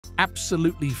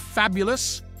Absolutely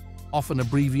Fabulous, often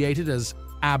abbreviated as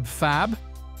AbFab,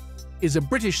 is a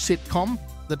British sitcom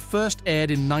that first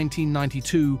aired in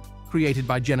 1992, created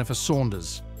by Jennifer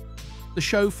Saunders. The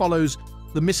show follows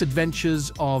the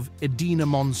misadventures of Edina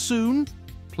Monsoon,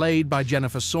 played by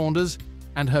Jennifer Saunders,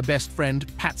 and her best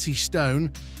friend Patsy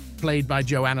Stone, played by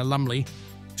Joanna Lumley,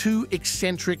 two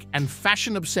eccentric and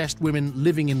fashion-obsessed women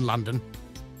living in London.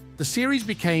 The series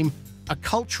became a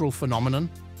cultural phenomenon,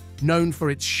 known for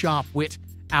its sharp wit,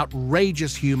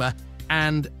 outrageous humor,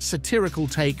 and satirical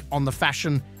take on the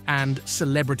fashion and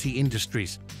celebrity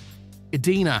industries.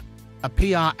 Edina, a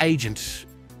PR agent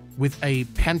with a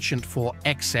penchant for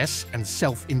excess and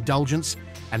self-indulgence,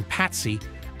 and Patsy,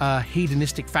 a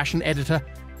hedonistic fashion editor,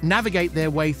 navigate their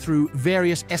way through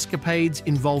various escapades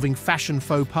involving fashion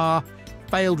faux pas,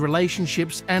 failed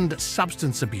relationships, and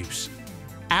substance abuse.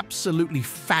 Absolutely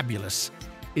Fabulous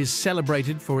is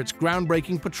celebrated for its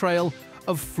groundbreaking portrayal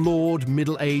of flawed,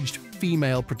 middle-aged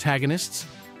female protagonists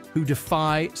who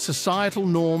defy societal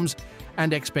norms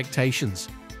and expectations.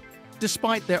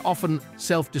 Despite their often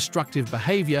self-destructive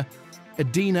behavior,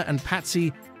 Edina and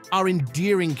Patsy are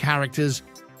endearing characters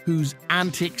whose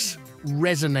antics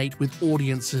resonate with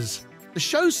audiences. The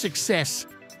show's success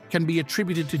can be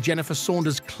attributed to Jennifer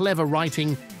Saunders' clever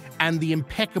writing and the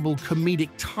impeccable comedic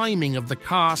timing of the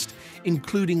cast,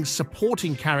 including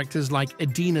supporting characters like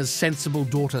Edina's sensible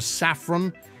daughter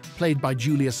Saffron, played by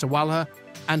Julia Sawalha,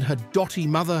 and her dotty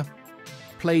mother,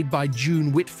 played by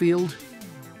June Whitfield.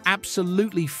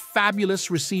 Absolutely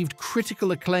Fabulous received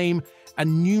critical acclaim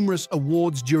and numerous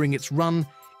awards during its run,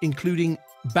 including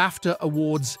BAFTA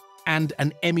Awards and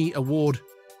an Emmy Award.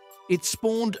 It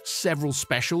spawned several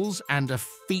specials and a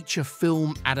feature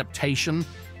film adaptation,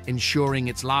 ensuring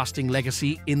its lasting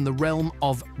legacy in the realm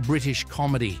of British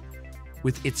comedy.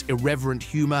 With its irreverent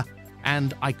humor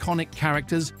and iconic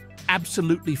characters,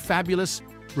 Absolutely Fabulous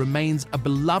remains a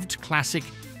beloved classic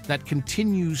that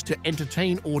continues to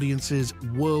entertain audiences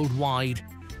worldwide,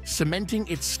 cementing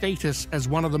its status as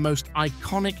one of the most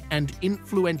iconic and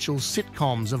influential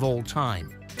sitcoms of all time.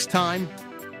 Next time,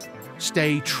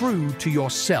 stay true to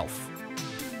yourself.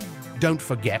 Don't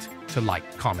forget to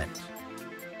like, comment.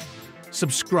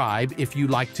 Subscribe if you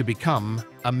like to become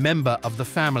a member of the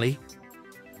family.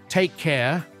 Take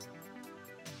care